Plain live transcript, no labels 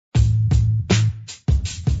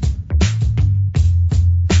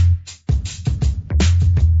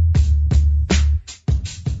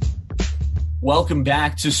Welcome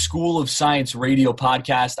back to School of Science Radio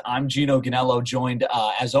Podcast. I'm Gino Ganello, joined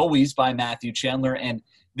as always by Matthew Chandler. And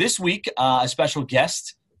this week, a special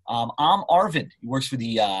guest, I'm Arvin. He works for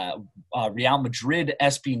the Real Madrid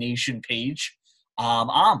SB Nation page.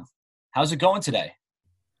 How's it going today?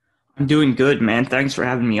 I'm doing good, man. Thanks for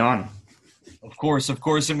having me on. Of course.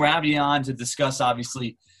 And we're having you on to discuss,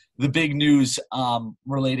 obviously, the big news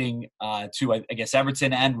relating to, I guess,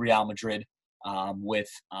 Everton and Real Madrid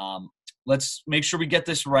let's make sure we get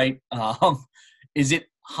this right. Is it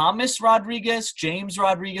James Rodriguez? James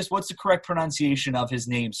Rodriguez? What's the correct pronunciation of his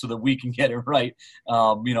name so that we can get it right,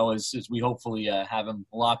 as we hopefully have him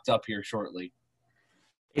locked up here shortly?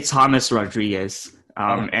 It's James Rodriguez.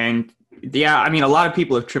 And yeah, I mean, a lot of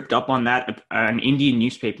people have tripped up on that. An Indian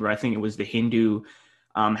newspaper, I think it was The Hindu,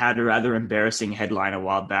 had a rather embarrassing headline a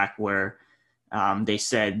while back where they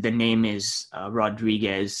said the name is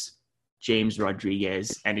James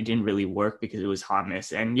Rodriguez, and it didn't really work because it was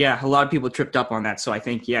James. And yeah, a lot of people tripped up on that. So I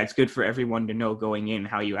think, it's good for everyone to know going in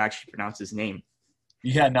how you actually pronounce his name.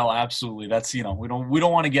 Yeah, no, absolutely. That's, we don't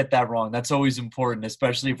want to get that wrong. That's always important,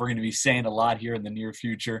 especially if we're going to be saying a lot here in the near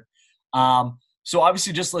future. So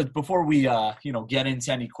obviously before we, get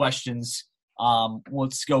into any questions,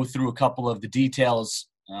 let's go through a couple of the details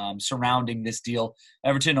surrounding this deal.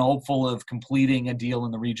 Everton are hopeful of completing a deal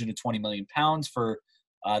in the region of £20 million for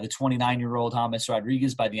the 29-year-old James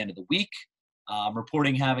Rodriguez by the end of the week.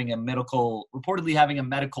 Reportedly having a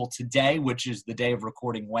medical today, which is the day of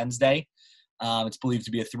recording Wednesday. It's believed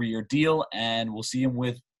to be a 3-year deal, and we'll see him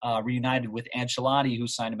reunited with Ancelotti, who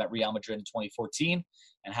signed him at Real Madrid in 2014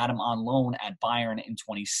 and had him on loan at Bayern in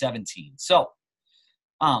 2017. So,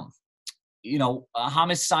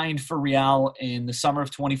 James signed for Real in the summer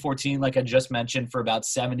of 2014, like I just mentioned, for about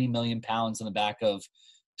 £70 million on the back of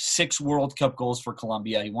 6 World Cup goals for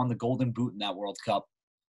Colombia. He won the Golden Boot in that World Cup.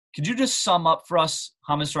 Could you just sum up for us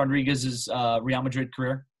James Rodriguez's Real Madrid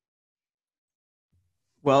career?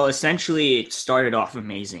 Well, essentially, it started off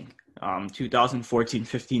amazing.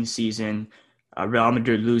 2014-15 season, Real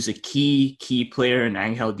Madrid lose a key player in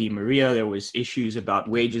Angel Di Maria. There was issues about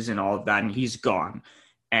wages and all of that, and he's gone.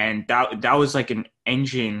 And that was like an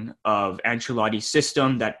engine of Ancelotti's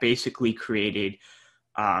system that basically created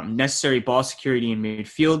necessary ball security in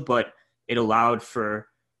midfield, but it allowed for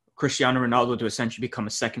Cristiano Ronaldo to essentially become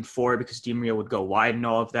a second forward because Di Maria would go wide and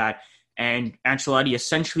all of that. And Ancelotti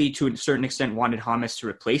essentially, to a certain extent, wanted James to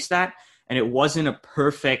replace that. And it wasn't a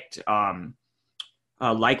perfect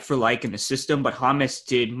like for like in the system, but James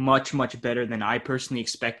did much, much better than I personally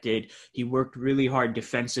expected. He worked really hard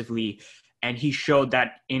defensively, and he showed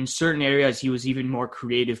that in certain areas he was even more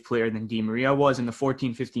creative player than Di Maria was. And the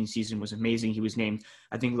 14-15 season was amazing. He was named,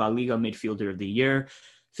 I think, La Liga Midfielder of the Year.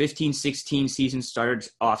 15-16 season started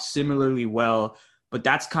off similarly well, but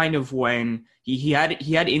that's kind of when he had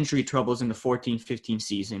injury troubles in the 14-15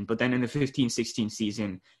 season. But then in the 15-16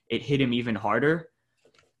 season, it hit him even harder.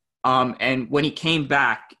 And when he came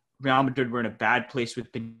back, Real Madrid were in a bad place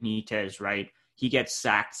with Benitez, right? He gets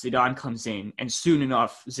sacked, Zidane comes in, and soon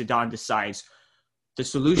enough, Zidane decides the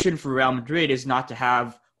solution for Real Madrid is not to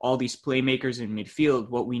have all these playmakers in midfield.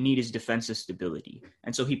 What we need is defensive stability.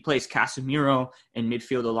 And so he plays Casemiro in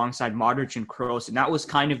midfield alongside Modric and Kroos, and that was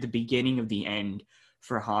kind of the beginning of the end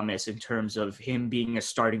for James in terms of him being a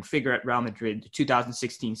starting figure at Real Madrid. The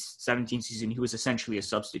 2016-17 season, he was essentially a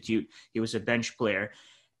substitute. He was a bench player,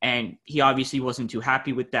 and he obviously wasn't too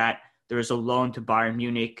happy with that. There was a loan to Bayern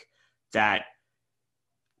Munich that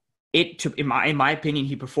in my opinion,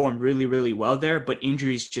 he performed really, really well there, but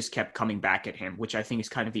injuries just kept coming back at him, which I think is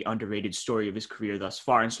kind of the underrated story of his career thus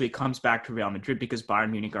far. And so he comes back to Real Madrid because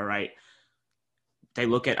Bayern Munich are right. They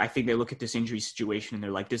look at this injury situation and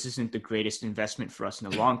they're like, this isn't the greatest investment for us in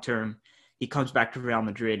the long term. He comes back to Real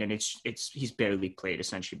Madrid and he's barely played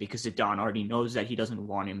essentially because Zidane already knows that he doesn't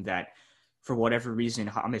want him, that for whatever reason,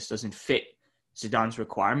 James doesn't fit Zidane's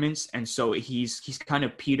requirements, and so he's kind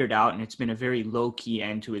of petered out, and it's been a very low-key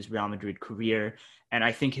end to his Real Madrid career, and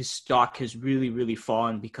I think his stock has really, really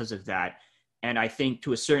fallen because of that, and I think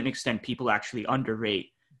to a certain extent people actually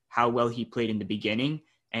underrate how well he played in the beginning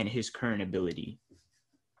and his current ability.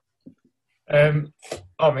 He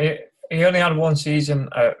only had one season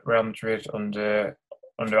at Real Madrid under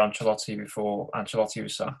Ancelotti before Ancelotti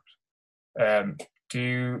was sacked.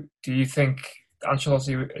 Do you think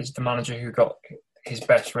Ancelotti is the manager who got his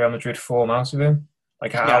best Real Madrid form out of him?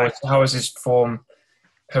 Like, how is his form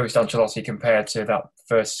post Ancelotti compared to that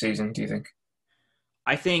first season, do you think?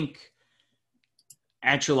 I think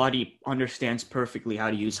Ancelotti understands perfectly how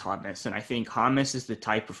to use James, and I think James is the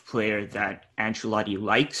type of player that Ancelotti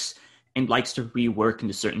likes and likes to rework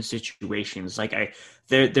into certain situations.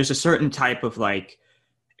 There's a certain type of like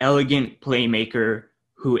elegant playmaker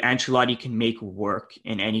who Ancelotti can make work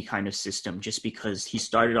in any kind of system, just because he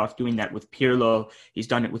started off doing that with Pirlo. He's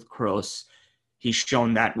done it with Kroos. He's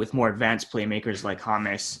shown that with more advanced playmakers like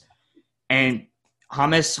James. And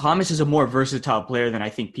James is a more versatile player than I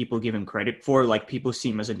think people give him credit for. Like, people see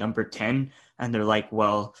him as a number 10 and they're like,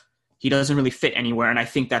 well, he doesn't really fit anywhere. And I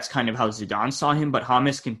think that's kind of how Zidane saw him. But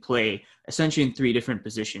James can play essentially in 3 different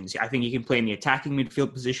positions. I think he can play in the attacking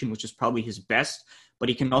midfield position, which is probably his best, but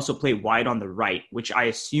he can also play wide on the right, which I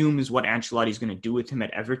assume is what Ancelotti is going to do with him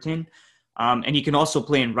at Everton. And he can also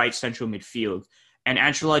play in right central midfield. And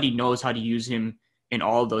Ancelotti knows how to use him in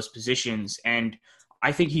all of those positions. And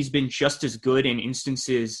I think he's been just as good in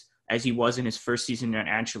instances as he was in his first season at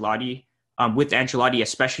Ancelotti, with Ancelotti,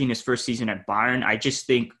 especially in his first season at Bayern. I just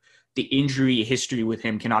think the injury history with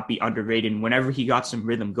him cannot be underrated. And whenever he got some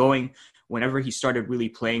rhythm going, whenever he started really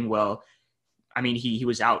playing well, I mean, he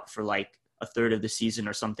was out for like a third of the season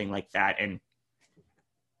or something like that. And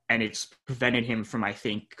it's prevented him from, I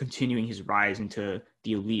think, continuing his rise into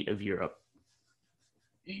the elite of Europe.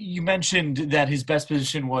 You mentioned that his best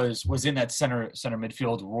position was in that center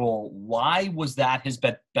midfield role. Why was that his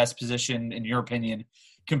best position, in your opinion,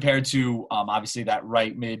 compared to obviously that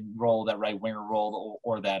right mid role, that right winger role,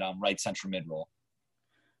 or that right central mid role?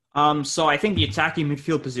 So I think the attacking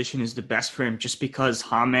midfield position is the best for him, just because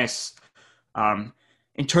James,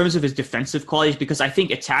 in terms of his defensive qualities, because I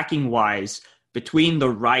think attacking wise, between the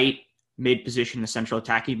right mid position, the central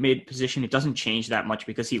attacking mid position, it doesn't change that much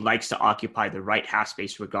because he likes to occupy the right half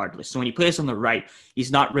space regardless. So when he plays on the right,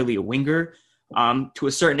 he's not really a winger. To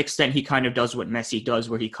a certain extent, he kind of does what Messi does,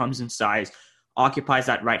 where he comes inside, occupies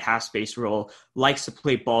that right half space role, likes to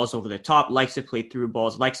play balls over the top, likes to play through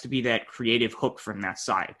balls, likes to be that creative hook from that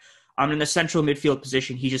side. In the central midfield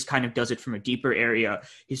position, he just kind of does it from a deeper area.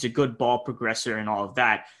 He's a good ball progressor and all of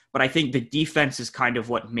that. But I think the defense is kind of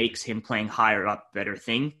what makes him playing higher up better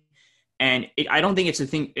thing. And I don't think it's a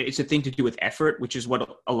thing to do with effort, which is what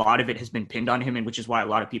a lot of it has been pinned on him, and which is why a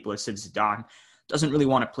lot of people have said Zidane doesn't really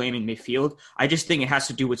want to play him in midfield. I just think it has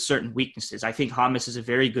to do with certain weaknesses. I think James is a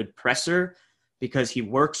very good presser because he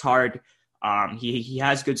works hard. He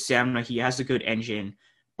has good stamina. He has a good engine.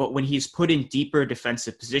 But when he's put in deeper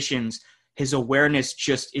defensive positions, his awareness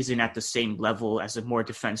just isn't at the same level as a more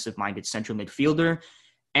defensive-minded central midfielder.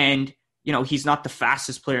 And he's not the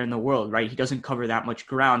fastest player in the world, right? He doesn't cover that much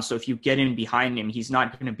ground. So if you get in behind him, he's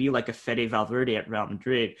not going to be like a Fede Valverde at Real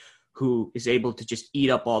Madrid, who is able to just eat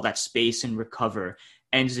up all that space and recover.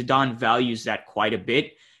 And Zidane values that quite a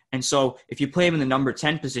bit. And so if you play him in the number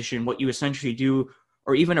 10 position, what you essentially do,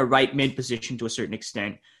 or even a right mid position to a certain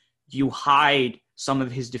extent, you hide some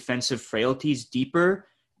of his defensive frailties deeper,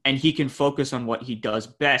 and he can focus on what he does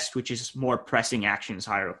best, which is more pressing actions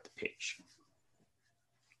higher up the pitch.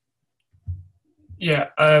 Yeah,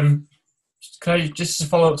 can I just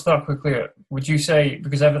follow up to that quickly? Would you say,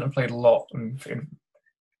 because Everton played a lot in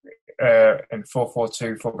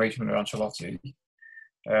 4-4-2 formation under Ancelotti,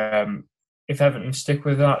 if Everton stick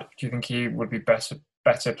with that, do you think he would be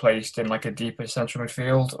better placed in like a deeper central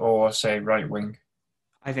midfield, or say right wing?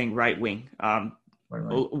 I think right wing.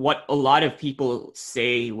 What a lot of people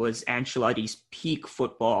say was Ancelotti's peak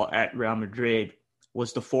football at Real Madrid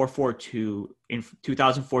was the 4-4-2 in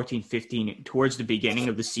 2014-15, towards the beginning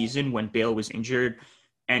of the season when Bale was injured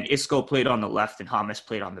and Isco played on the left and James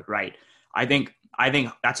played on the right. I think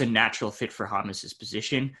that's a natural fit for James's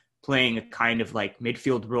position, playing a kind of like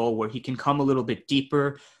midfield role where he can come a little bit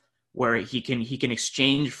deeper, where he can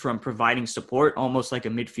exchange from providing support, almost like a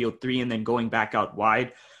midfield 3, and then going back out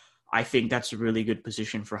wide. I think that's a really good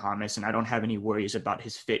position for James, and I don't have any worries about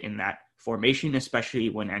his fit in that formation, especially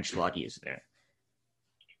when Ancelotti is there.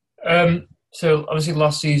 So obviously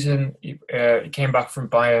last season he came back from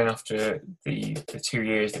Bayern after the 2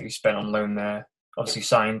 years that he spent on loan there. Obviously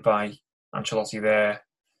signed by Ancelotti there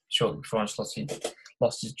shortly before Ancelotti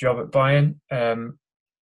lost his job at Bayern.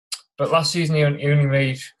 But last season he only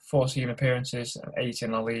made 14 appearances, 8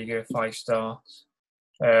 in La Liga, 5 starts.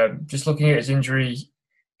 Just looking at his injury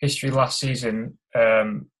history last season,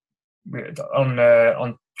 on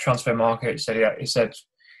Transfer Market, he said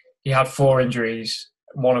he had 4 injuries,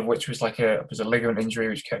 one of which was a ligament injury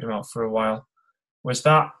which kept him out for a while. Was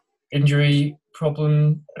that injury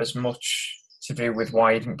problem as much to do with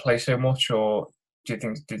why he didn't play so much, or do you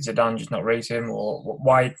think did Zidane just not rate him, or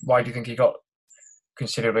why do you think he got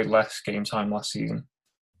considerably less game time last season?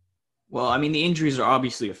 Well, I mean, the injuries are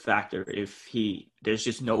obviously a factor. There's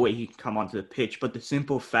just no way he can come onto the pitch. But the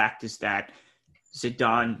simple fact is that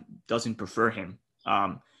Zidane doesn't prefer him.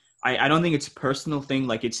 I don't think it's a personal thing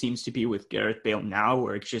like it seems to be with Gareth Bale now,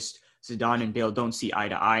 where it's just Zidane and Bale don't see eye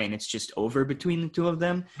to eye and it's just over between the two of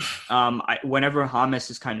them. Whenever James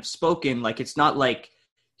has kind of spoken, like it's not like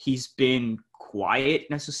he's been quiet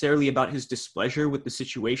necessarily about his displeasure with the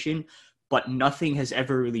situation, but nothing has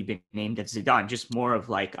ever really been named at Zidane, just more of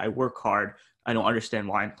like, I work hard, I don't understand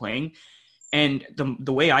why I'm playing. And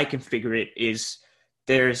the way I can figure it is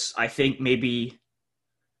there's, I think, I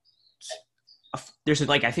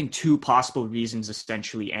think two possible reasons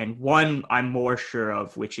essentially. And one I'm more sure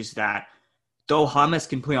of, which is that though James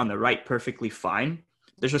can play on the right perfectly fine,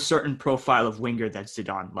 there's a certain profile of winger that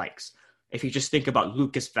Zidane likes. If you just think about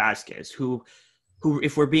Lucas Vazquez, who,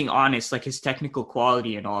 if we're being honest, like his technical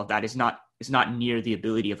quality and all of that is not near the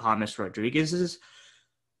ability of James Rodriguez's.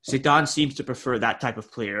 Zidane seems to prefer that type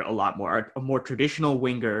of player a lot more, a more traditional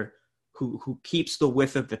winger who keeps the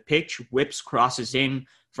width of the pitch, whips crosses in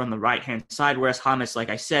from the right-hand side, whereas James,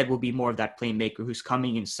 like I said, will be more of that playmaker who's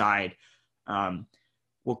coming inside,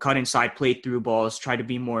 will cut inside, play through balls, try to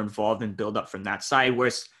be more involved and build up from that side.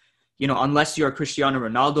 Whereas, unless you're a Cristiano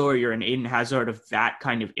Ronaldo or you're an Eden Hazard of that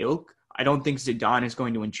kind of ilk, I don't think Zidane is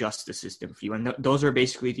going to adjust the system for you. And those are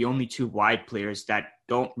basically the only two wide players that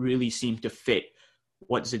don't really seem to fit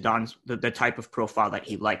what Zidane's, the type of profile that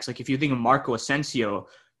he likes. Like if you think of Marco Asensio,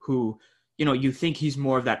 who, you think he's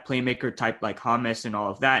more of that playmaker type like James and all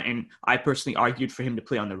of that. And I personally argued for him to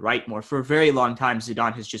play on the right more. For a very long time,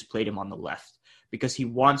 Zidane has just played him on the left because he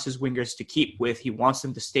wants his wingers to keep width. He wants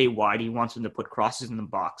them to stay wide. He wants them to put crosses in the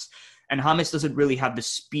box. And James doesn't really have the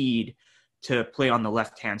speed to play on the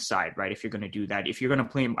left-hand side, right? If you're going to do that, if you're going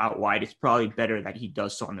to play him out wide, it's probably better that he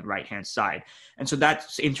does so on the right-hand side. And so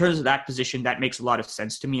that's, in terms of that position, that makes a lot of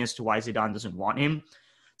sense to me as to why Zidane doesn't want him.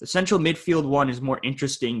 The central midfield one is more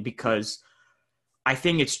interesting because I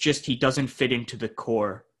think it's just he doesn't fit into the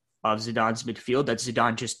core of Zidane's midfield that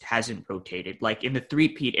Zidane just hasn't rotated. Like in the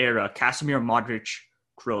three-peat era, Casemiro, Modric,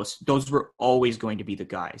 Kroos, those were always going to be the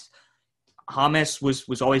guys. James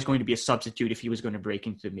was always going to be a substitute if he was going to break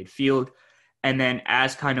into the midfield. And then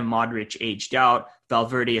as kind of Modric aged out,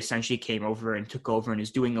 Valverde essentially came over and took over and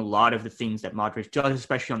is doing a lot of the things that Modric does,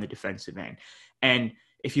 especially on the defensive end. And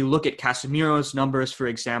if you look at Casemiro's numbers, for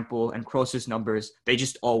example, and Kroos's numbers, they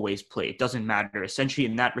just always play. It doesn't matter. Essentially,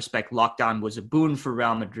 in that respect, lockdown was a boon for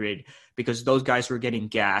Real Madrid because those guys were getting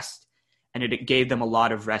gassed and it gave them a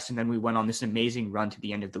lot of rest. And then we went on this amazing run to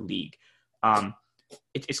the end of the league.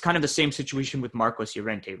 It's kind of the same situation with Marcos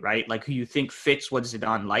Llorente, right? Like who you think fits what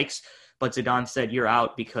Zidane likes, but Zidane said, you're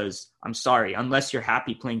out because I'm sorry, unless you're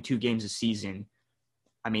happy playing 2 games a season,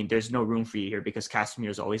 I mean, there's no room for you here because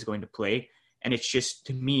Casemiro is always going to play. And it's just,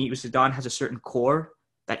 to me, Zidane has a certain core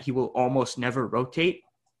that he will almost never rotate.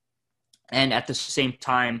 And at the same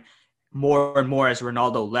time, more and more as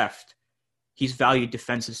Ronaldo left, he's valued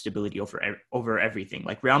defensive stability over everything.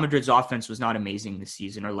 Like Real Madrid's offense was not amazing this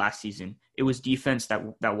season or last season. It was defense that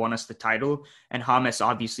won us the title. And James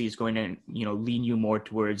obviously is going to, lean you more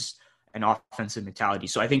towards an offensive mentality.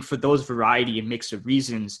 So I think for those variety and mix of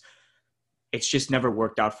reasons, it's just never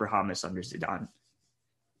worked out for James under Zidane.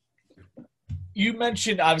 You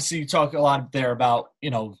mentioned, obviously, you talk a lot there about,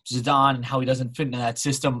 Zidane and how he doesn't fit into that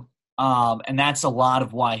system. And that's a lot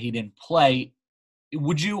of why he didn't play.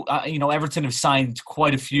 Would you, Everton have signed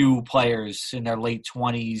quite a few players in their late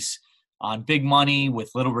 20s on big money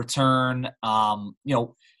with little return.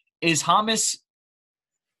 Is James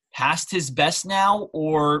past his best now?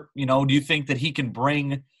 Or, do you think that he can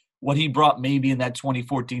bring what he brought maybe in that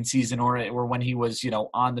 2014 season or when he was,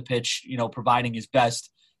 on the pitch, providing his best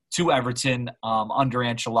to Everton under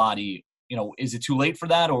Ancelotti? Is it too late for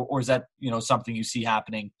that? Or is that, something you see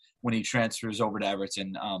happening when he transfers over to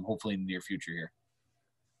Everton, hopefully in the near future here?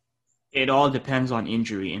 It all depends on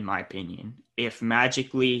injury, in my opinion. If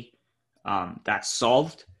magically that's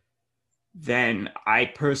solved, then I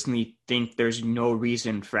personally think there's no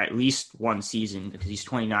reason for at least one season, because he's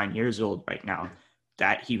 29 years old right now,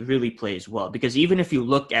 that he really plays well. Because even if you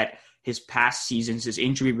look at his past seasons, his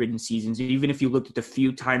injury-ridden seasons, even if you looked at the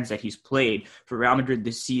few times that he's played for Real Madrid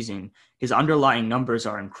this season, his underlying numbers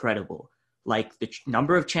are incredible. Like the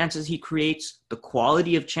number of chances he creates, the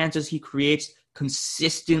quality of chances he creates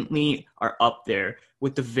consistently are up there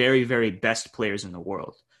with the very, very best players in the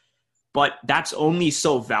world. But that's only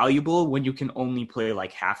so valuable when you can only play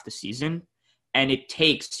like half the season. And it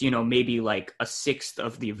takes, maybe like a sixth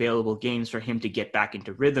of the available games for him to get back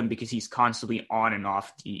into rhythm because he's constantly on and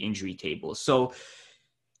off the injury table. So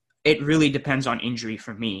it really depends on injury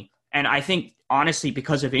for me. And I think, honestly,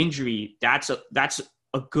 because of injury, that's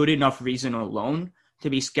a good enough reason alone to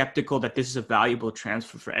be skeptical that this is a valuable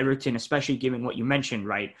transfer for Everton, especially given what you mentioned,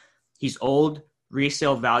 right? He's old.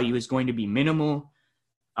 resale value is going to be minimal.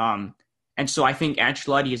 And so I think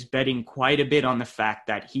Ancelotti is betting quite a bit on the fact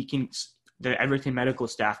that the Everton medical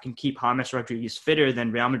staff can keep James Rodriguez fitter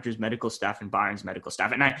than Real Madrid's medical staff and Bayern's medical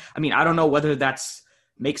staff. And I mean, I don't know whether that's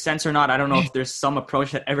makes sense or not. I don't know if there's some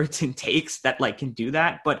approach that Everton takes that like can do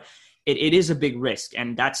that, but it is a big risk.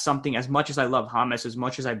 And that's something, as much as I love James, as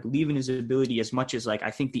much as I believe in his ability, as much as like I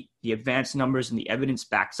think the advanced numbers and the evidence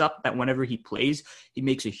backs up that whenever he plays, he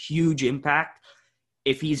makes a huge impact.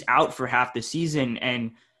 If he's out for half the season,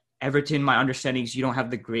 and Everton, my understanding is you don't have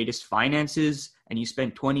the greatest finances and you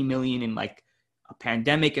spend 20 million in like a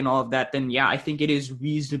pandemic and all of that, then yeah, I think it is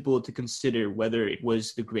reasonable to consider whether it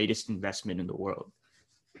was the greatest investment in the world.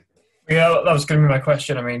 Yeah, that was going to be my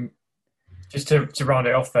question. I mean, just to round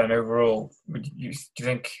it off then, overall, do you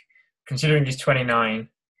think, considering he's 29,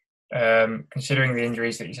 considering the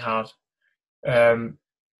injuries that he's had,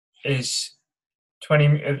 is 20,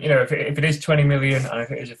 if it is 20 million and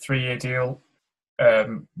if it is a 3-year deal,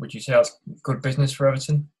 would you say that's good business for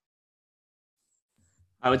Everton?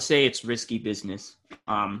 I would say it's risky business.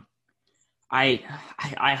 I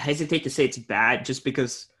hesitate to say it's bad just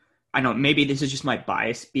because I know maybe this is just my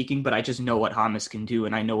bias speaking, but I just know what James can do,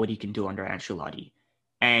 and I know what he can do under Ancelotti.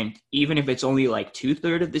 And even if it's only like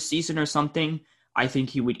 2/3 of the season or something, I think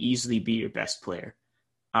he would easily be your best player.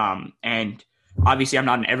 And obviously I'm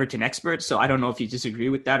not an Everton expert, so I don't know if you disagree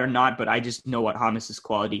with that or not, but I just know what James's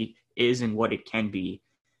quality is and what it can be.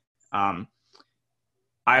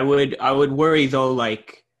 I would worry though,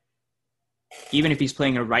 like, even if he's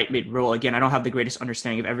playing a right mid role, again, I don't have the greatest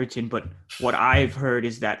understanding of Everton, but what I've heard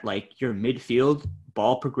is that like your midfield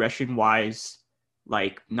ball progression wise,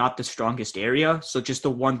 like not the strongest area. So just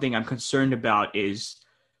the one thing I'm concerned about is,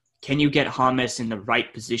 can you get James in the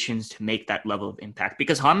right positions to make that level of impact?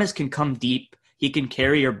 Because James can come deep, he can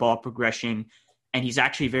carry your ball progression, and he's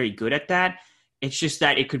actually very good at that. It's just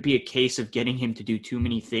that it could be a case of getting him to do too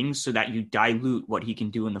many things so that you dilute what he can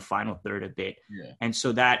do in the final third a bit. Yeah. And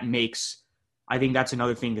so that makes, I think that's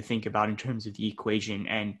another thing to think about in terms of the equation.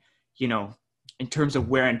 And, in terms of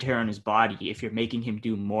wear and tear on his body, if you're making him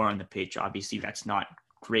do more on the pitch, obviously that's not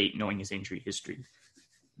great knowing his injury history.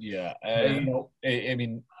 Yeah. I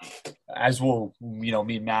mean, as we'll, me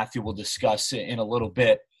and Matthew will discuss in a little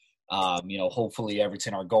bit, hopefully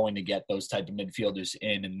Everton are going to get those type of midfielders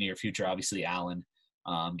in the near future. Obviously, Allen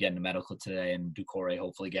getting a medical today and Doucouré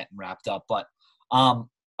hopefully getting wrapped up. But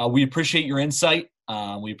we appreciate your insight.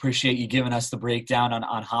 We appreciate you giving us the breakdown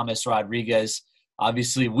on James Rodriguez.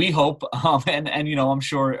 Obviously, we hope, and I'm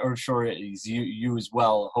sure you as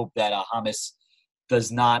well, hope that James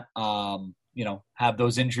does not, have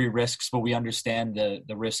those injury risks, but we understand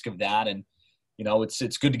the risk of that. And,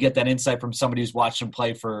 it's good to get that insight from somebody who's watched him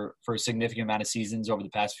play for a significant amount of seasons over the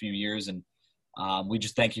past few years. And we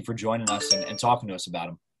just thank you for joining us and talking to us about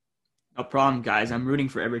him. No problem, guys. I'm rooting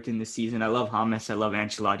for Everton this season. I love James. I love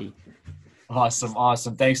Ancelotti.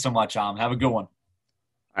 Awesome. Thanks so much, Have a good one.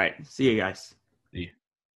 All right. See you guys. See you.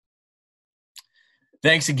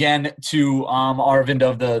 Thanks again to Arvind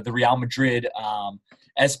of the Real Madrid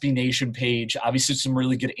SB Nation page. Obviously, some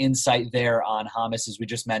really good insight there on James, as we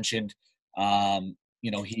just mentioned. He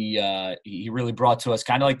really brought to us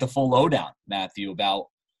kind of like the full lowdown, Matthew, about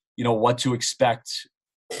what to expect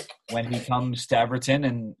when he comes to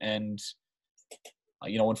Everton, and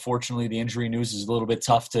unfortunately the injury news is a little bit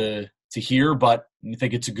tough to hear, but I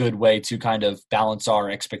think it's a good way to kind of balance our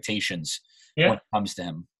expectations when it comes to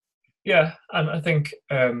him. Yeah, and I think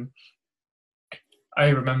I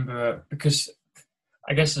remember, because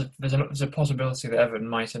I guess there's a possibility that Everton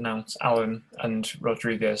might announce Allen and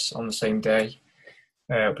Rodriguez on the same day,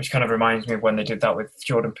 which kind of reminds me of when they did that with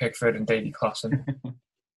Jordan Pickford and Davy Klaassen,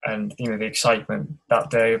 and the excitement that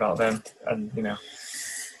day about them, and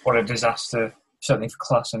what a disaster certainly for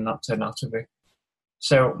Klaassen that turned out to be.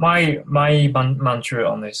 So my mantra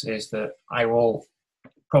on this is that I will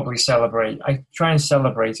probably celebrate. I try and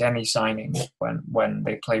celebrate any signing when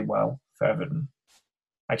they play well for Everton.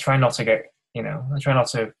 I try not to get. I try not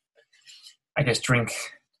to, I guess, drink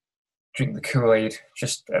the Kool-Aid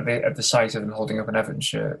just at the sight of them holding up an Everton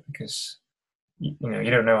shirt, because you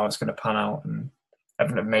don't know how it's going to pan out, and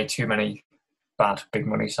Everton have made too many bad big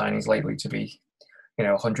money signings lately to be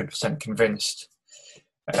 100% convinced.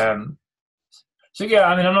 So yeah,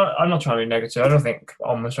 I mean, I'm not trying to be negative. I don't think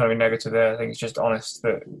I'm trying to be negative there. I think it's just honest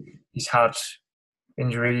that he's had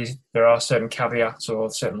injuries. There are certain caveats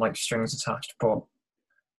or certain strings attached, but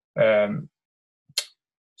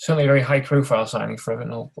certainly a very high-profile signing for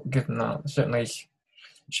Everton. I'll give them that. Certainly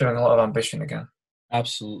showing a lot of ambition again.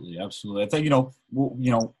 Absolutely. I think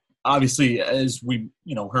obviously, as we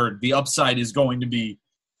heard, the upside is going to be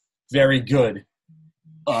very good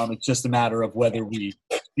It's just a matter of whether we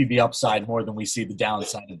see the upside more than we see the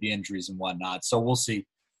downside of the injuries and whatnot. So we'll see.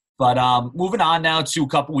 But moving on now to a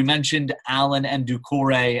couple. We mentioned Allen and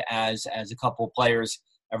Doucouré as a couple of players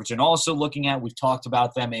Everton also looking at. We've talked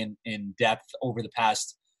about them in depth over the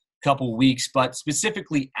past couple of weeks. But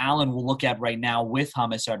specifically, Allen we'll look at right now with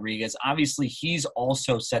James Rodriguez. Obviously, he's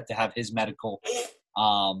also set to have his medical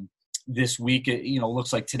this week. It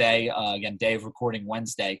looks like today, again, day of recording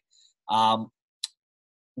Wednesday.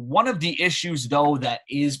 One of the issues, though, that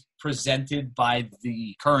is presented by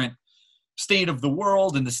the current state of the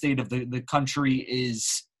world and the state of the country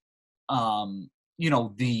is,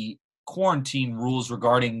 the quarantine rules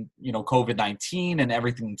regarding, COVID-19 and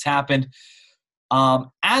everything that's happened.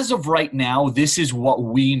 As of right now, this is what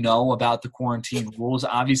we know about the quarantine rules.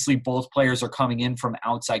 Obviously, both players are coming in from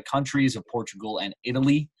outside countries of Portugal and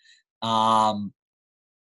Italy. James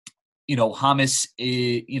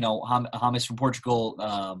from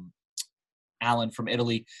Portugal, Allen from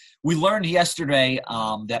Italy. We learned yesterday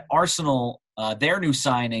that Arsenal, their new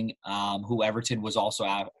signing, who Everton was also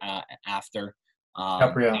after,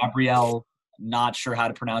 Gabriel, not sure how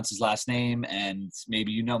to pronounce his last name, and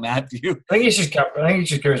maybe Matthew. I think he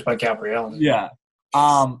just goes by Gabriel. Yeah.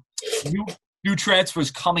 New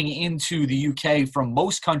transfers coming into the UK from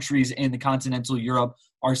most countries in the continental Europe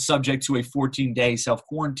are subject to a 14-day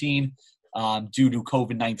self-quarantine due to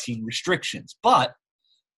COVID-19 restrictions. But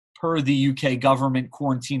per the UK government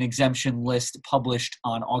quarantine exemption list published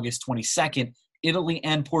on August 22nd, Italy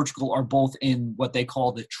and Portugal are both in what they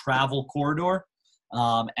call the travel corridor.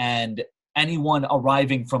 And anyone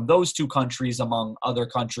arriving from those two countries, among other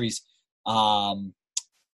countries, will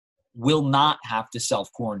not have to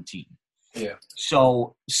self-quarantine. Yeah.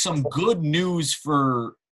 So some good news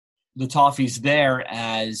for the Toffees there,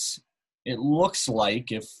 as it looks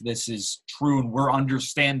like, if this is true and we're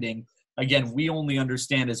understanding, again, we only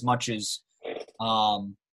understand as much as, as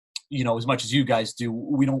much as you guys do.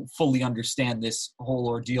 We don't fully understand this whole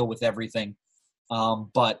ordeal with everything.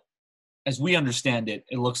 But as we understand it,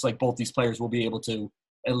 it looks like both these players will be able to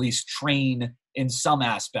at least train in some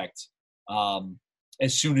aspect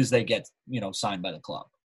as soon as they get, signed by the club.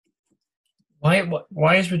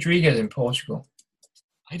 Why is Rodriguez in Portugal?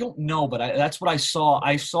 I don't know, but that's what I saw.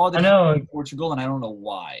 I saw that he was in Portugal, and I don't know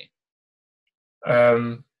why.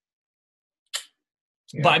 Yeah.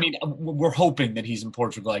 But I mean, we're hoping that he's in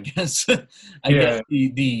Portugal, I guess. Guess but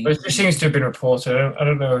it just seems to have been reported. I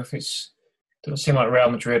don't know if it doesn't seem like Real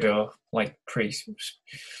Madrid or like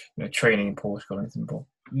training in Portugal or anything. But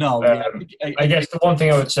no, I guess the one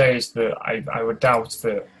thing I would say is that I would doubt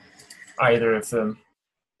that either of them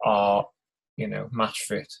are match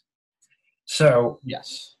fit. So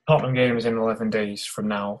yes, Tottenham game is in 11 days from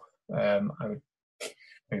now. I would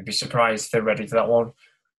maybe be surprised if they're ready for that one.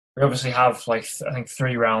 We obviously have, I think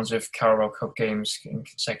 3 rounds of Carabao Cup games in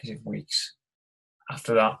consecutive weeks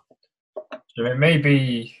after that. So it may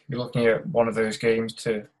be you're looking at one of those games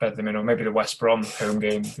to bed them in, or maybe the West Brom home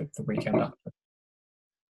game the weekend after.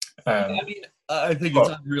 I think it's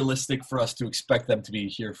unrealistic for us to expect them to be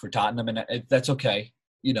here for Tottenham, and that's okay.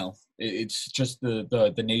 It's just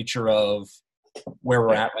the nature of where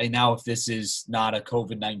we're at right now. If this is not a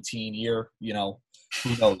COVID-19 year,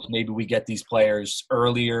 who knows? Maybe we get these players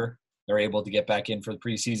earlier. They're able to get back in for the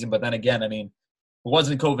preseason. But then again, if it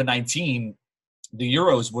wasn't COVID-19, the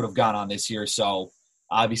Euros would have gone on this year. So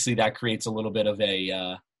obviously that creates a little bit of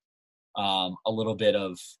a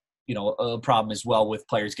problem as well with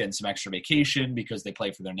players getting some extra vacation because they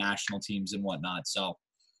play for their national teams and whatnot. So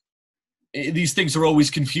these things are always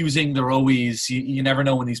confusing. They're always, you never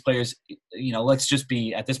know when these players, let's just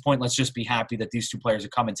be happy that these two players are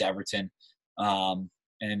coming to Everton. And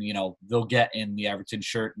they'll get in the Everton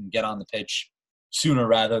shirt and get on the pitch sooner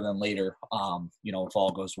rather than later, if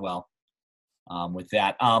all goes well with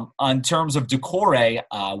that. On terms of Doucouré,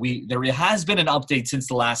 there has been an update since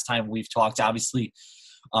the last time we've talked. Obviously,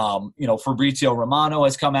 Fabrizio Romano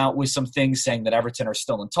has come out with some things saying that Everton are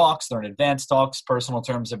still in talks. They're in advanced talks. Personal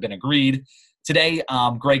terms have been agreed. Today,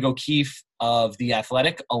 Greg O'Keefe of The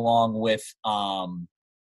Athletic, along with the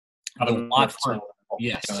Watford.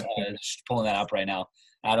 Yes, just pulling that up right now.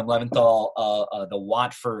 Adam Leventhal, the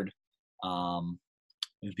Watford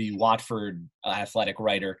Athletic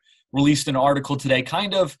writer, released an article today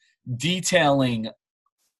kind of detailing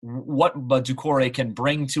what Doucouré can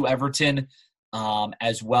bring to Everton,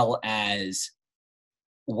 as well as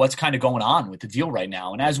what's kind of going on with the deal right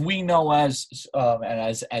now. And as we know, as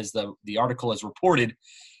the article has reported, it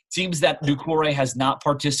seems that Doucouré has not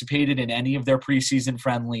participated in any of their preseason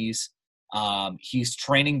friendlies. He's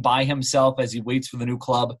training by himself as he waits for the new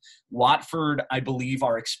club. Watford, I believe,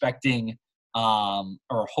 are expecting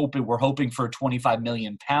we're hoping for 25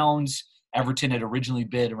 million pounds. Everton had originally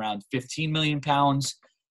bid around 15 million pounds.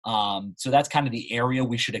 So that's kind of the area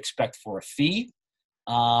we should expect for a fee.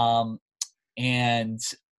 And,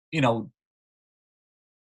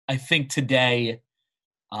 I think today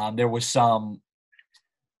there was some,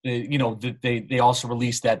 they also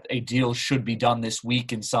released that a deal should be done this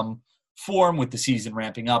week in some form with the season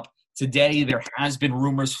ramping up. Today, there has been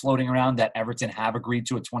rumors floating around that Everton have agreed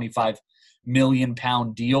to a 25 million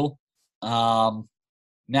pound deal.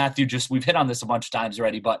 Matthew, we've hit on this a bunch of times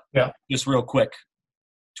already, but just real quick,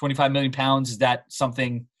 25 million pounds, is that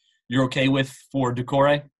something you're okay with for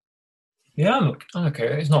Doucouré? Yeah, I'm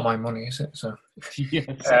okay. It's not my money, is it? So, Yes.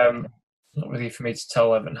 Not really for me to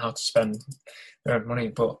tell Everton how to spend their own money,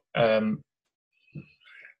 but I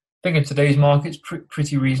think in today's market, it's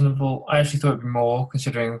pretty reasonable. I actually thought it'd be more,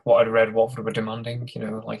 considering what I'd read Watford were demanding,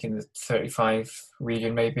 like in the 35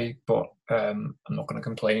 region maybe, but I'm not going to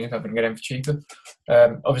complain if Everton get him for cheaper.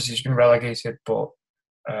 Obviously, he's been relegated, but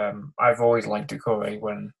I've always liked Doucouré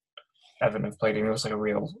when Everton have played him. He looks like a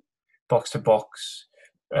real box-to-box,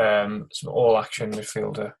 sort of all-action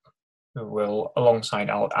midfielder who will, alongside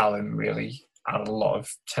Allen, really add a lot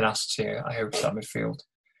of tenacity, I hope, to that midfield.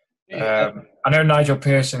 I know Nigel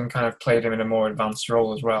Pearson kind of played him in a more advanced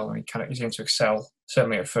role as well, and he seemed to excel,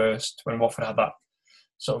 certainly at first, when Watford had that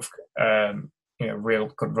sort of real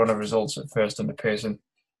good run of results at first under Pearson.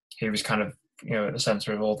 He was kind of at the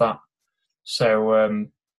centre of all that. So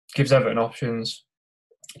gives Everton options.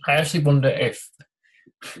 I actually wonder if,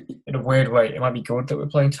 in a weird way, it might be good that we're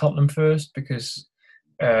playing Tottenham first, because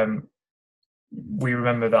we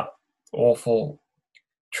remember that awful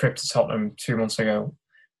trip to Tottenham 2 months ago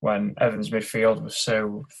when Everton's midfield was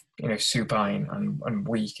so supine and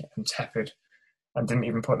weak and tepid and didn't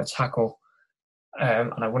even put in a tackle.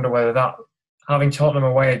 And I wonder whether that, having Tottenham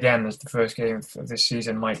away again as the first game of this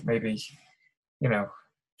season, might maybe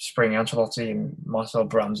spring Ancelotti and Marcel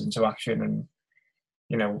Brands into action and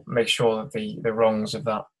make sure that the wrongs of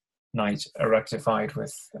that night are rectified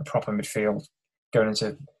with a proper midfield going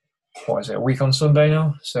into, a week on Sunday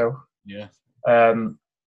now? So yeah.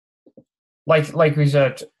 Like we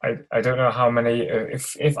said, I don't know how many.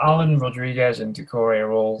 If Alan, Rodriguez, and Doucouré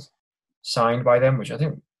are all signed by them, which I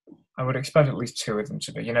think I would expect at least two of them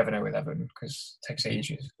to be. You never know with Everton because it takes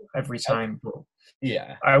ages every time. But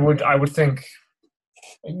yeah, I would think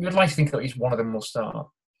you'd like to think at least one of them will start,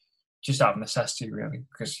 just out of necessity, really,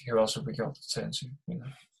 because who else have we got to turn to?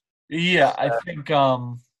 Yeah, I think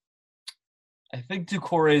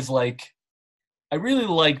Doucouré is I really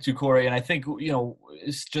like Doucouré, and I think,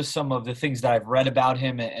 it's just some of the things that I've read about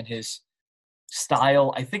him and his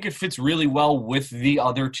style. I think it fits really well with the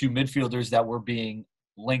other two midfielders that were being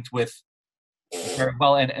linked with very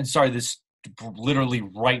well. And sorry, this literally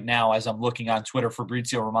right now as I'm looking on Twitter,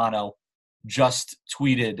 Fabrizio Romano just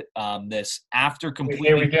tweeted this after completing.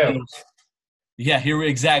 Here we go. Deals. Yeah, here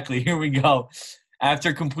we go.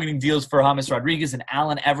 After completing deals for James Rodriguez and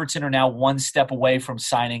Allen, Everton are now one step away from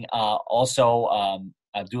signing Abdoulaye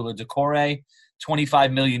Doucouré,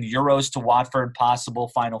 25 million euros to Watford, possible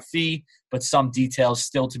final fee, but some details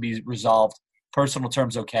still to be resolved. Personal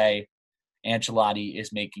terms okay. Ancelotti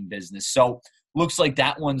is making business. So looks like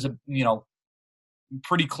that one's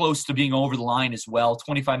pretty close to being over the line as well.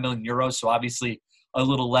 25 million euros, so obviously a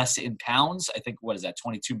little less in pounds. I think, what is that,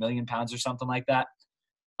 22 million pounds or something like that.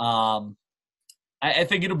 I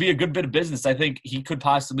think it'll be a good bit of business. I think he could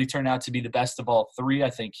possibly turn out to be the best of all three.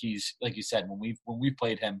 I think he's, like you said, when we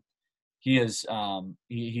played him, he is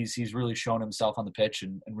he's really shown himself on the pitch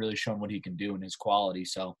and really shown what he can do and his quality.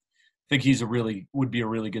 So I think would be a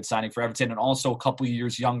really good signing for Everton, and also a couple of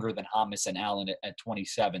years younger than James and Allen at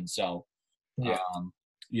 27. So yeah,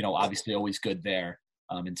 obviously always good there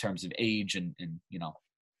in terms of age and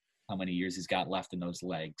how many years he's got left in those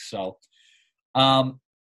legs. So.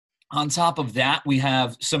 On top of that, we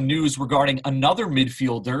have some news regarding another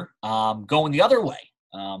midfielder going the other way,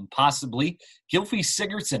 possibly Gylfi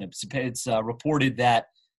Sigurdsson. It's reported that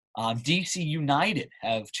DC United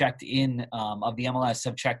have checked in, of the MLS,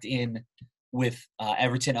 have checked in with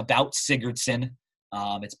Everton about Sigurdsson.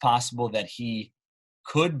 It's possible that he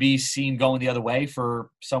could be seen going the other way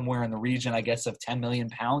for somewhere in the region, I guess, of 10 million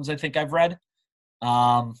pounds, I think I've read.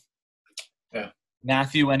 Yeah.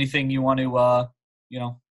 Matthew, anything you want to,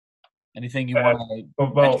 anything you want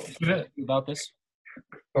to mention about this?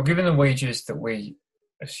 Well, given the wages that we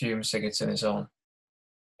assume Sigurdsson is on,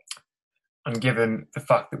 and given the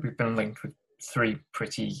fact that we've been linked with three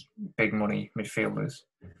pretty big money midfielders,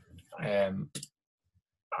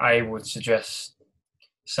 I would suggest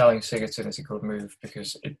selling Sigurdsson is a good move,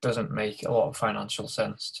 because it doesn't make a lot of financial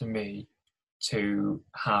sense to me to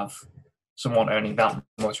have someone earning that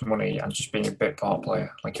much money and just being a bit part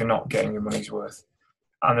player. Like, you're not getting your money's worth.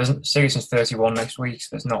 And Sigurdsson's 31 next week, so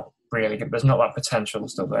there's not that potential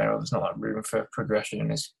still there, or there's not that room for progression in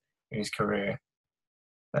his career.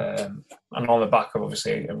 And on the back of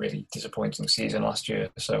obviously a really disappointing season last year.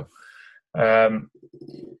 So,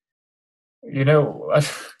 DC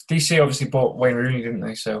obviously bought Wayne Rooney, didn't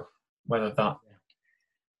they? So whether that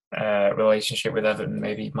relationship with Everton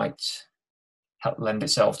maybe might lend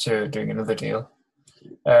itself to doing another deal.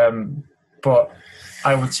 But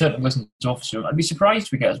I would certainly listen to offer to him. I'd be surprised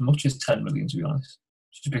if we get as much as 10 million, to be honest.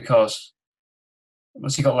 Just because,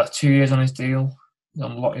 what's he got left? 2 years on his deal? He's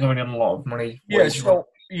already on a lot of money. Yeah, so,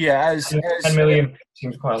 as 10 million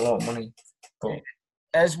seems quite a lot of money. But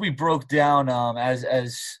as we broke down,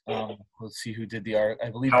 let's see who did the article. I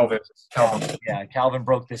believe Calvin. Yeah, Calvin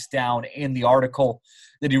broke this down in the article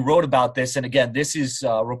that he wrote about this. And again, this is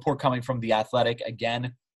a report coming from The Athletic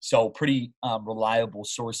again, so pretty reliable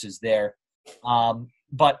sources there.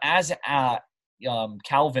 But as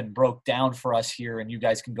Calvin broke down for us here, and you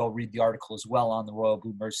guys can go read the article as well on the Royal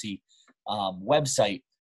Blue Mercy website,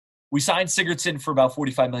 we signed Sigurdsson for about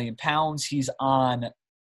 £45 million. He's on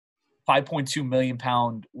 £5.2 million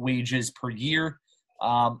wages per year.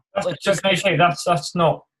 That's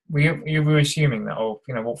not. You were assuming that, off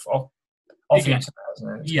the internet,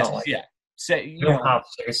 isn't it? You don't have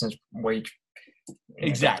Sigurdsson's wage.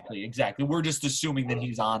 Exactly. We're just assuming that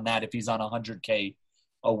he's on that if he's on 100K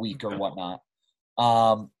a week or whatnot.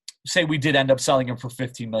 Say we did end up selling him for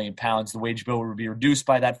 £15 million. The wage bill would be reduced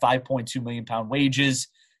by that £5.2 million wages.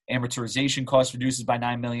 Amortization cost reduces by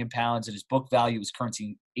 £9 million, and his book value is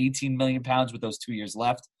currently £18 million with those 2 years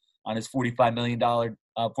left on his £45 million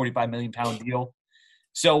deal.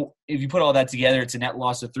 So if you put all that together, it's a net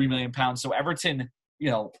loss of £3 million. So Everton,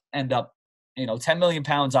 end up, £10 million.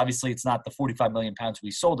 Obviously, it's not the £45 million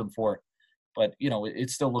we sold him for, but it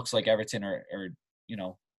still looks like Everton are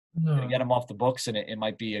going to get him off the books, and it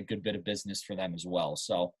might be a good bit of business for them as well.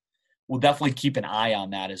 So we'll definitely keep an eye on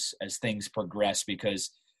that as things progress, because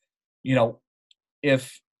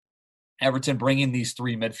if Everton bring in these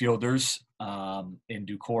three midfielders in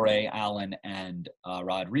Doucouré, Allen, and James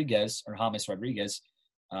Rodriguez,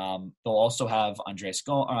 they'll also have Andres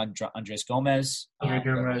Gomez,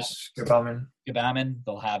 Gabamin.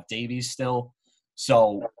 They'll have Davies still.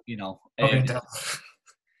 So, Fabian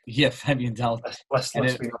Delth.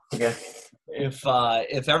 If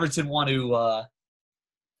Everton want to,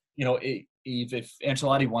 if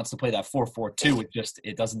Ancelotti wants to play that 4-4-2,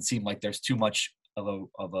 it doesn't seem like there's too much of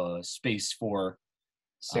a space for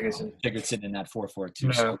Sigurdsson in that 4-4-2.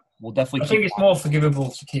 No. So we'll definitely. I think it's more forgivable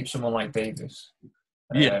to keep someone like Davies,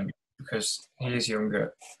 because he is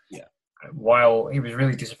younger. Yeah. While he was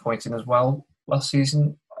really disappointing as well last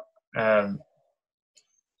season,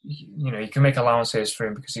 you can make allowances for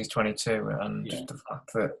him because he's 22, and the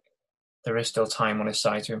fact that there is still time on his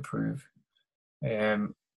side to improve. I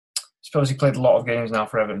suppose he played a lot of games now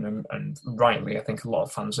for Everton, and rightly, I think a lot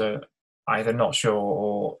of fans are either not sure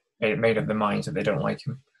or made up their minds that they don't like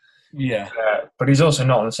him. Yeah. But he's also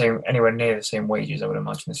not anywhere near the same wages, I would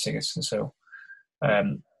imagine, as Sigurdsson. So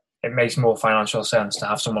it makes more financial sense to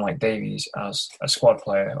have someone like Davies as a squad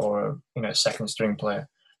player or a second string player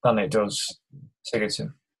than it does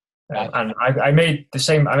Sigurdsson. And I made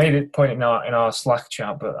it point in our Slack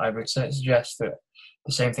chat, but I would suggest that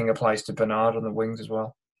the same thing applies to Bernard on the wings as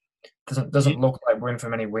well. Doesn't look like we're in for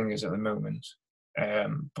many wingers at the moment,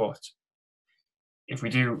 but if we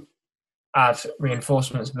do add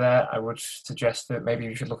reinforcements there, I would suggest that maybe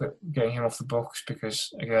we should look at getting him off the books,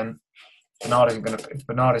 because again, if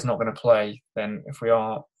Bernard is not going to play, then if we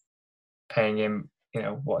are paying him,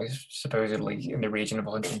 what is supposedly in the region of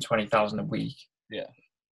 120,000 a week,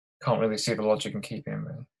 can't really see the logic in keeping him.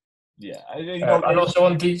 Really. Yeah, and also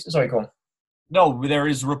on sorry, go on. No, there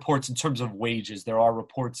is reports in terms of wages. There are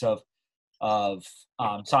reports of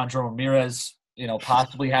Sandro Ramirez,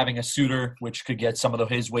 possibly having a suitor, which could get some of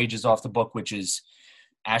his wages off the book, which is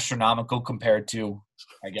astronomical compared to,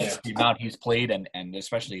 I guess, the amount he's played and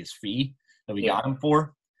especially his fee that we got him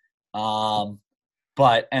for. And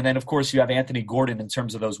then, of course, you have Anthony Gordon in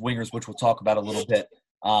terms of those wingers, which we'll talk about a little bit,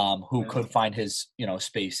 who could find his,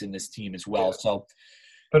 space in this team as well. So,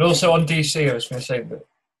 but also on DC, I was going to say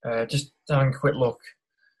that just having a quick look,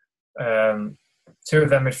 two of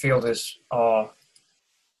their midfielders are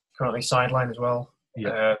currently sidelined as well.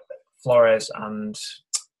 Flores and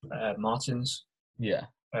Martins. Yeah.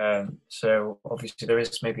 So obviously there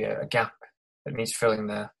is maybe a gap that needs filling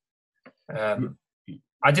there.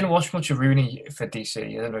 I didn't watch much of Rooney for DC.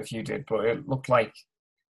 I don't know if you did, but it looked like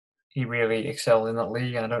he really excelled in that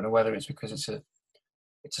league. And I don't know whether it's because it's a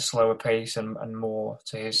slower pace and more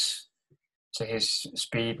to his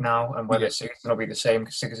speed now, and whether Sigurdsson will be the same,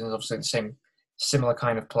 because Sigurdsson's obviously the same similar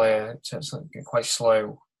kind of player. It's quite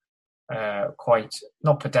slow, quite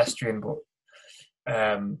not pedestrian, but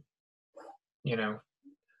can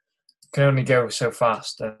only go so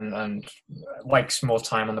fast and likes more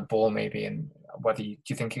time on the ball maybe. And do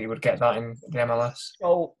you think he would get that in the MLS?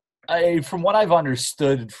 So, from what I've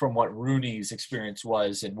understood from what Rooney's experience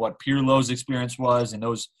was and what Pirlo's experience was, and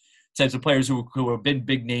those types of players who have been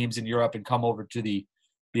big names in Europe and come over to the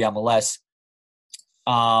MLS,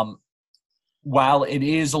 while it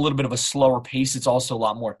is a little bit of a slower pace, it's also a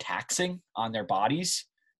lot more taxing on their bodies.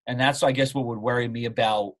 And that's, I guess, what would worry me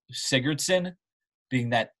about Sigurdsson,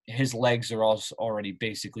 being that his legs are also already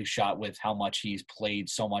basically shot with how much he's played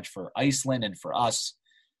so much for Iceland and for us.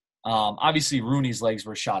 Obviously, Rooney's legs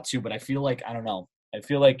were shot too, but I feel like, I don't know, I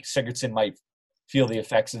feel like Sigurdsson might feel the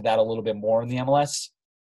effects of that a little bit more in the MLS.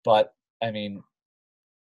 But, I mean,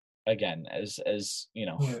 again, as you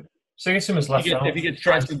know, Sigurdsson was left out. If he gets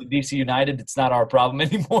drafted to DC United, it's not our problem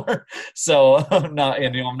anymore. So, I'm not a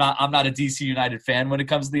DC United fan when it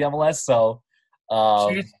comes to the MLS. So,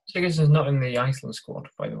 Sigurdsson's not in the Iceland squad,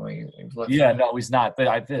 by the way. No, he's not.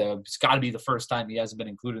 But it's got to be the first time he hasn't been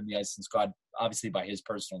included in the Iceland squad, obviously by his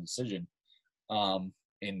personal decision,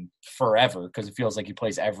 in forever, because it feels like he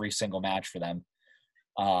plays every single match for them.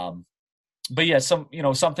 But yeah,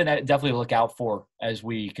 something that definitely look out for as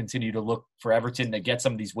we continue to look for Everton to get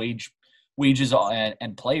some of these wages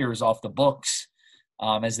and players off the books,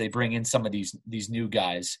 as they bring in some of these new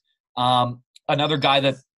guys. Another guy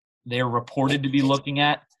that they're reportedly looking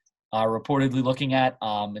at.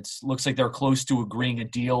 It looks like they're close to agreeing a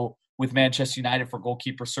deal with Manchester United for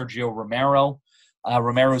goalkeeper Sergio Romero.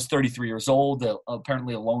 Romero is 33 years old.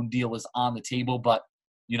 Apparently a loan deal is on the table, but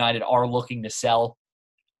United are looking to sell.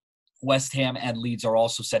 West Ham and Leeds are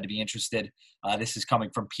also said to be interested. This is coming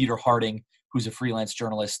from Peter Harding, who's a freelance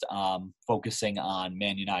journalist focusing on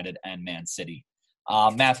Man United and Man City.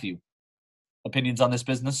 Matthew, opinions on this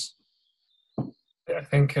business? I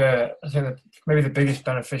think that maybe the biggest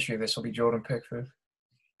beneficiary of this will be Jordan Pickford,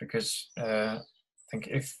 because I think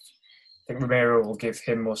Romero will give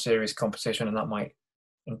him more serious competition, and that might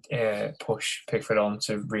push Pickford on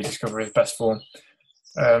to rediscover his best form.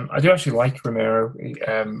 I do actually like Romero.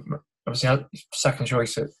 Obviously, had second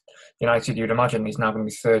choice at United. You'd imagine he's now going to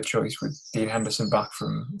be third choice with Dean Henderson back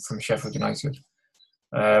from Sheffield United.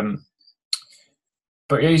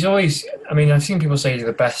 But he's always, I've seen people say he's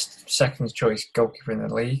the best second choice goalkeeper in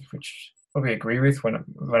the league, which I probably agree with.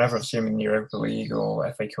 Whenever I've seen him in the Europa League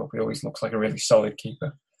or FA Cup, he always looks like a really solid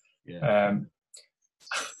keeper. Yeah.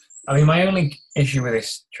 My only issue with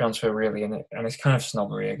this transfer really, and it's kind of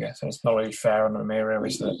snobbery, I guess, and it's not really fair on Romero,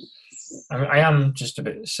 is that I am just a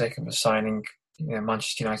bit sick of signing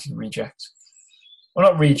Manchester United rejects.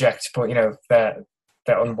 Well, not rejects, but they're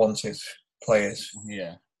unwanted players.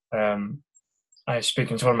 Yeah. I was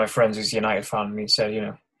speaking to one of my friends who's a United fan, and he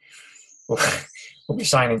said, we'll be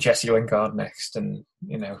signing Jesse Lingard next, and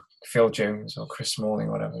Phil Jones or Chris Smalling,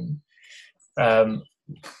 or whatever.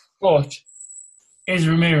 But is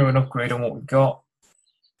Romero an upgrade on what we've got?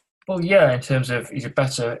 Well, yeah, in terms of he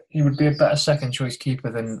would be a better second choice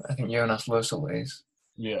keeper than I think Jonas Lössl is.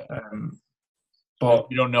 Yeah. But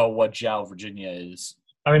you don't know what João Virginia is.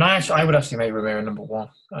 I would actually make Romero number one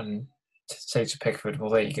and say to Pickford, well,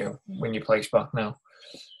 there you go, win your place back now.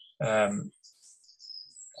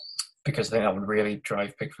 Because I think that would really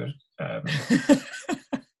drive Pickford. But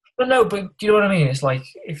do you know what I mean? It's like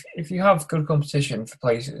if you have good competition for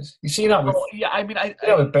places, you see that with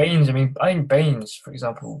with Baines. I think Baines, for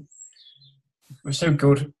example, was so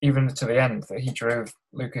good even to the end that he drove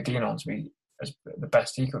Luca Dean on to be as the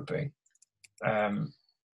best he could be.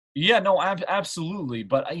 Absolutely.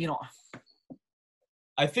 But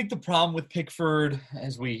I think the problem with Pickford,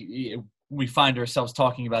 as we find ourselves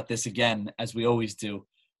talking about this again, as we always do,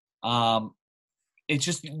 it's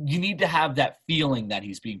just you need to have that feeling that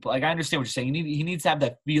he's being like. I understand what you're saying. He needs to have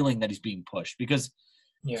that feeling that he's being pushed, because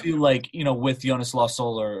I feel like with Jonas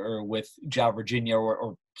Lössl or with João Virginia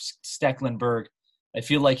or Stecklenburg, I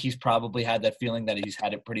feel like he's probably had that feeling that he's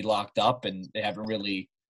had it pretty locked up, and they haven't really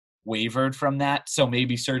wavered from that. So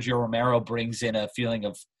maybe Sergio Romero brings in a feeling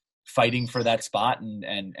of fighting for that spot, and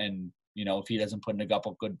if he doesn't put in a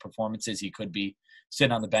couple good performances, he could be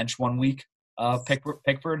sitting on the bench one week.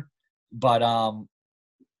 Pickford, but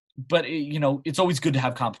it's always good to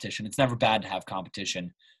have competition. It's never bad to have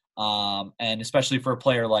competition, and especially for a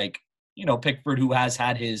player like Pickford, who has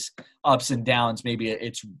had his ups and downs. Maybe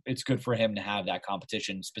it's good for him to have that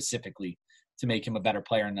competition specifically to make him a better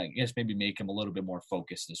player, and I guess maybe make him a little bit more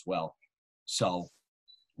focused as well. So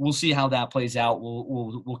we'll see how that plays out.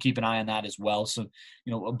 We'll keep an eye on that as well. So,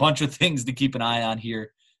 a bunch of things to keep an eye on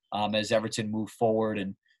here as Everton move forward,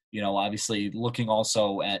 and obviously looking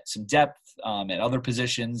also at some depth at other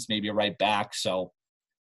positions, maybe a right back. So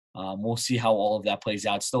we'll see how all of that plays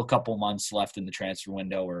out. Still a couple months left in the transfer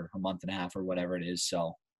window, or a month and a half, or whatever it is.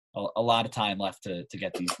 So a lot of time left to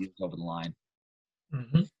get these deals over the line.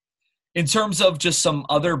 Mm-hmm. In terms of just some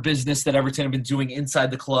other business that Everton have been doing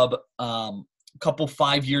inside the club, a couple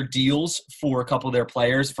 5-year deals for a couple of their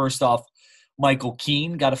players. First off, Michael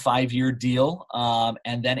Keane got a 5-year deal.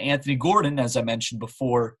 And then Anthony Gordon, as I mentioned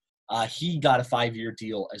before, he got a 5-year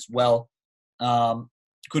deal as well.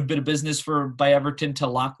 Good bit of business by Everton to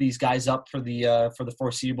lock these guys up for the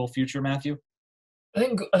foreseeable future, Matthew? I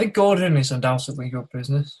think Gordon is undoubtedly good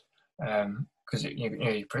business because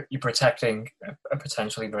you're protecting a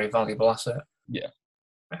potentially very valuable asset. Yeah.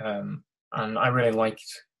 And I really liked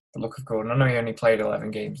the look of Gordon. I know he only played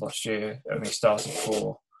 11 games last year, only started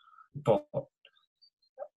 4, but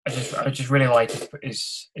I just really like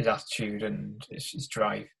his attitude and his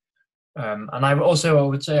drive. And I would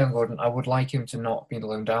say on Gordon, I would like him to not be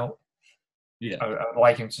loaned out. Yeah. I would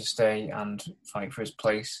like him to stay and fight for his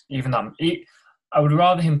place. Even that, I would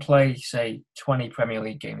rather him play, say, 20 Premier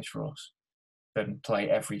League games for us than play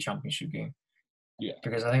every Championship game. Yeah.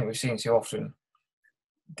 Because I think we've seen too often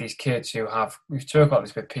these kids we've talked about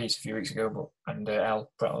this with Pete a few weeks ago, and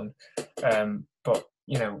Al Bretland, but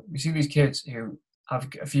we see these kids who have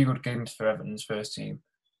a few good games for Everton's first team,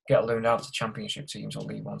 get loaned out to Championship teams or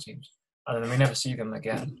League One teams, and then we never see them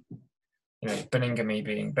again. Benny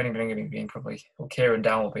Bingham being probably, or Kieran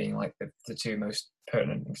Dowell being like the 2 most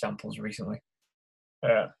pertinent examples recently.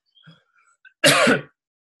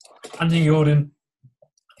 Anthony Gordon,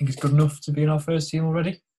 I think, is good enough to be in our first team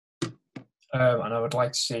already. And I would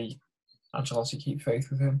like to see Ancelotti keep faith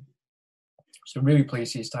with him. So really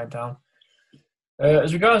pleased he's tied down.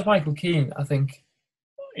 As regards Michael Keane, I think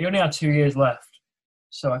he only had 2 years left,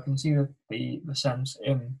 so I can see the sense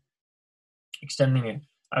in extending it.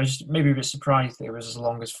 I was just maybe a bit surprised that it was as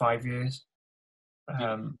long as 5 years,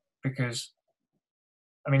 because,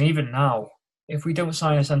 even now, if we don't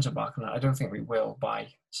sign a centre-back, and I don't think we will by,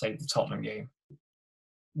 say, the Tottenham game,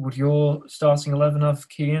 would your starting 11 have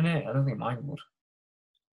Keane in it? I don't think mine would.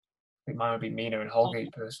 I think mine would be Mina and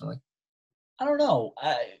Holgate, personally. I don't know.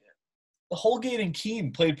 Holgate and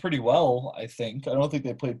Keane played pretty well, I think. I don't think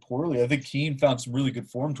they played poorly. I think Keane found some really good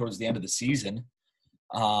form towards the end of the season.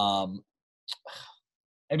 I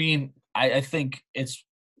think it's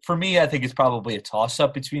probably a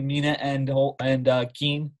toss-up between Mina and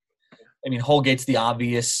Keane. Holgate's the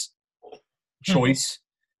obvious choice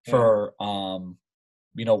for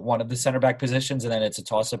one of the center back positions, and then it's a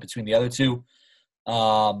toss-up between the other two.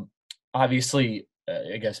 Obviously,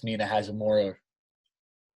 I guess Mina has a more,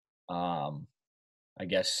 I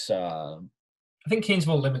think Keane's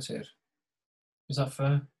more limited. Is that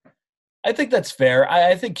fair? I think that's fair.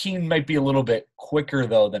 I think Keane might be a little bit quicker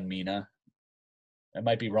though than Mina. I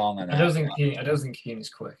might be wrong on that. I don't think Keane is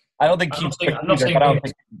quick. I don't think Keane's quick either, but I don't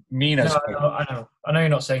think Mina's quick. I know you're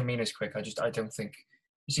not saying Mina's quick. I don't think.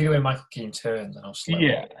 You see the way Michael Keane turns and how slow.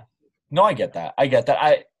 Yeah. No, I get that.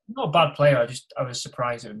 Not a bad player. I was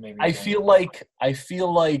surprised it maybe. I feel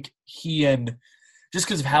like he and just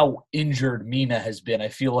because of how injured Mina has been, I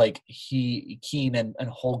feel like Keane and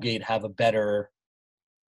Holgate have a better,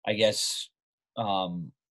 I guess, they're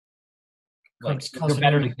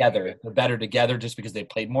better together. They're better together just because they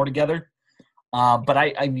played more together.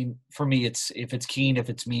 But for me, if it's Keane, if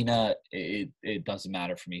it's Mina, it doesn't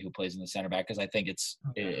matter for me who plays in the center back because I think it's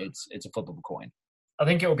a flip of a coin. I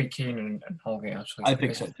think it will be Keane and Holgate actually. I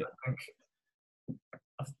think so too.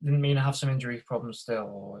 Didn't Mina have some injury problems still,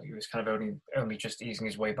 or he was kind of only just easing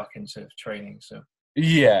his way back into training? So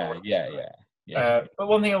yeah. But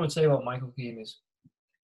one thing I would say about Michael Keane is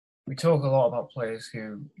we talk a lot about players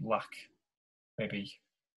who lack maybe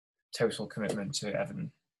total commitment to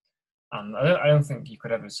Everton. And I don't think you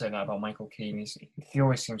could ever say that about Michael Keane. He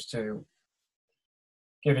always seems to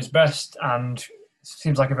give his best and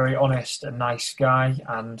seems like a very honest and nice guy.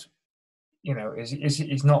 And,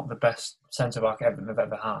 he's not the best centre-back Everton have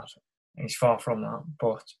ever had. And he's far from that.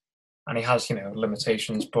 And he has,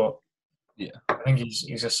 limitations. But yeah, I think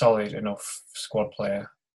he's a solid enough squad player,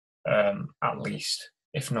 at least,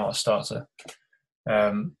 if not a starter.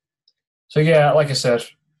 So, yeah, like I said,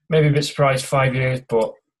 maybe a bit surprised 5 years,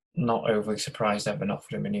 but not overly surprised Everton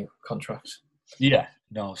offered him a new contract. Yeah,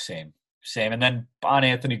 no, same. And then on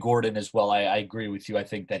Anthony Gordon as well, I agree with you. I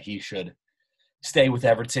think that he should stay with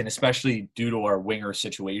Everton, especially due to our winger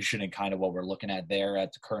situation and kind of what we're looking at there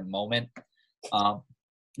at the current moment.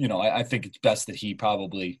 I think it's best that he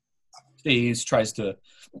probably stays, tries to,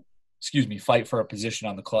 fight for a position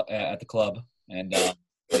on the at the club. And,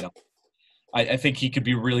 I think he could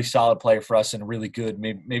be a really solid player for us and a really good,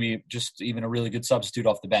 maybe just even a really good substitute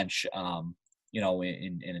off the bench, in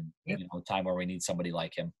a time where we need somebody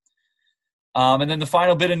like him. And then the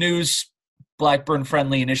final bit of news, Blackburn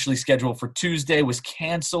friendly initially scheduled for Tuesday was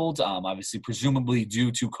canceled, obviously presumably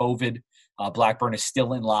due to COVID. Blackburn is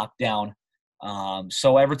still in lockdown.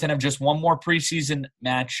 So Everton have just one more preseason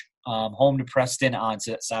match home to Preston on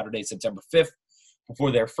Saturday, September 5th,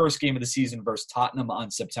 before their first game of the season versus Tottenham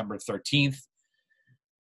on September 13th.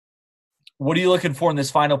 What are you looking for in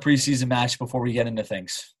this final preseason match before we get into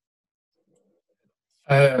things?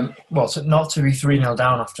 Not to be 3-0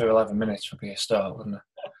 down after 11 minutes would be a start, wouldn't it?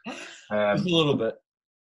 Just a little bit.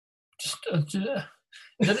 I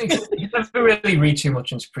don't think you never really read too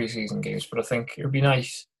much into preseason games, but I think it would be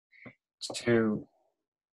nice to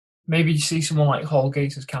maybe see someone like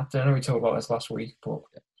Holgate as captain. I know we talked about this last week, but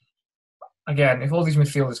again, if all these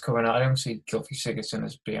midfielders coming out, I don't see Gylfi Sigurdsson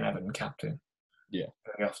as being Everton captain. Yeah,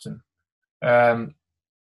 very often.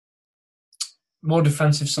 More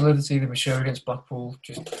defensive solidity than we showed against Blackpool.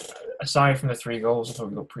 Just aside from the 3 goals, I thought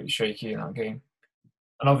we got pretty shaky in that game.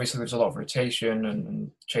 And obviously there's a lot of rotation and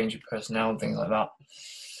change of personnel and things like that.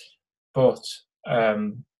 But,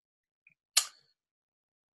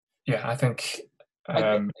 I think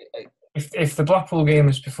if the Blackpool game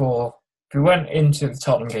was before, if we went into the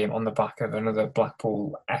Tottenham game on the back of another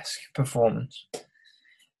Blackpool-esque performance,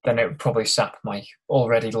 then it would probably sap my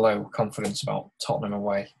already low confidence about Tottenham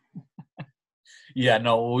away. Yeah,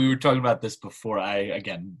 no, we were talking about this before. I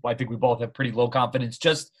think we both have pretty low confidence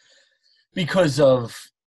just because of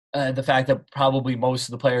the fact that probably most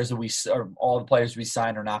of the players or all the players we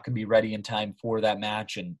sign are not going to be ready in time for that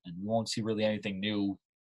match, and we won't see really anything new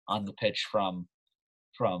on the pitch from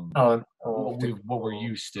what we're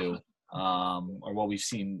used to or what we've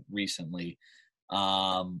seen recently.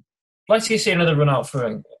 Like to see another run out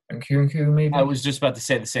for Nkunku, maybe. I was just about to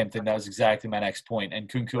say the same thing. That was exactly my next point. And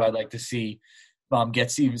Nkunku, I'd like to see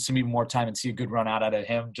get even more time and see a good run out of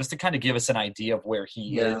him, just to kind of give us an idea of where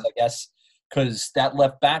he is, I guess. Because that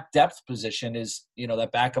left back depth position is,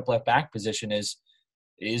 that backup left back position is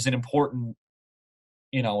an important,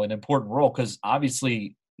 an important role. Because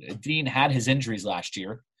obviously Dean had his injuries last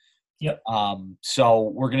year. Yep.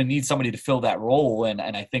 So we're going to need somebody to fill that role, and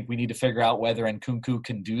I think we need to figure out whether Nkunku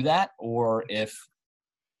can do that, or if,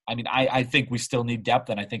 I think we still need depth,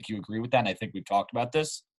 and I think you agree with that, and I think we've talked about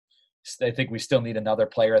this. I think we still need another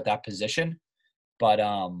player at that position, but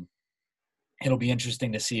it'll be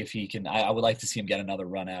interesting to see if he can. I would like to see him get another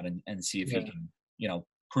run out and see if he can,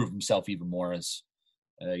 prove himself even more as,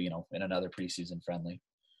 in another preseason friendly.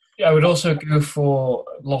 Yeah, I would also go for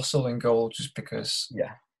Lossell in goal, just because.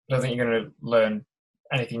 Yeah. I don't think you're going to learn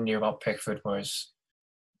anything new about Pickford, whereas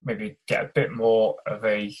maybe get a bit more of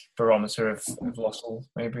a barometer of Lossell,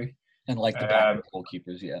 maybe. And like the back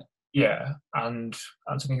goalkeepers, yeah. Yeah, and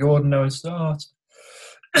Anthony Gordon, I would start.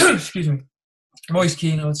 Excuse me. Moise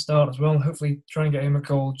Keane, I would start as well. Hopefully try and get him a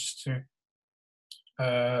goal just to,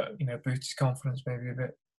 boost his confidence maybe a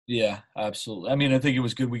bit. Yeah, absolutely. I think it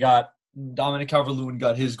was good. We got Dominic Calvert-Lewin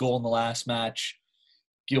got his goal in the last match.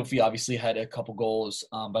 Gylfi obviously had a couple goals,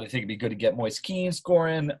 but I think it'd be good to get Moise Keane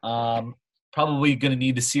scoring. Probably going to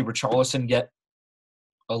need to see Richarlison get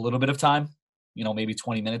a little bit of time, maybe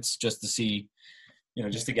 20 minutes just to see,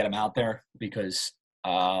 just to get him out there, because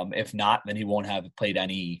if not, then he won't have played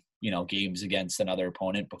any, games against another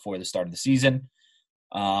opponent before the start of the season,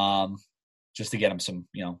 just to get him some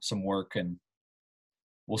work, and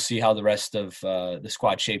we'll see how the rest of the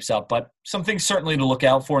squad shapes up. But some things certainly to look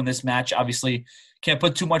out for in this match. Obviously, can't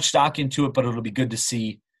put too much stock into it, but it'll be good to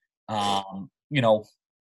see, some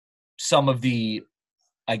of the,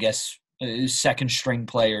 I guess, second string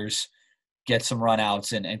players get some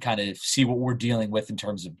run-outs and kind of see what we're dealing with in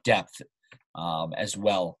terms of depth, as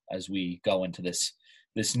well as we go into this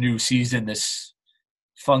new season, this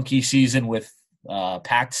funky season with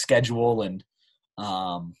packed schedule and,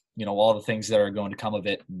 all the things that are going to come of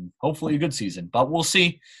it, and hopefully a good season. But we'll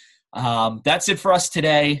see. That's it for us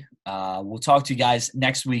today. We'll talk to you guys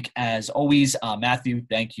next week. As always, Matthew,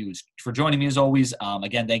 thank you for joining me as always.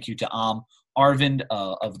 Again, thank you to Arvind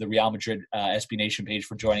of the Real Madrid SB Nation page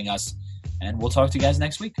for joining us. And we'll talk to you guys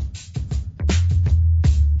next week.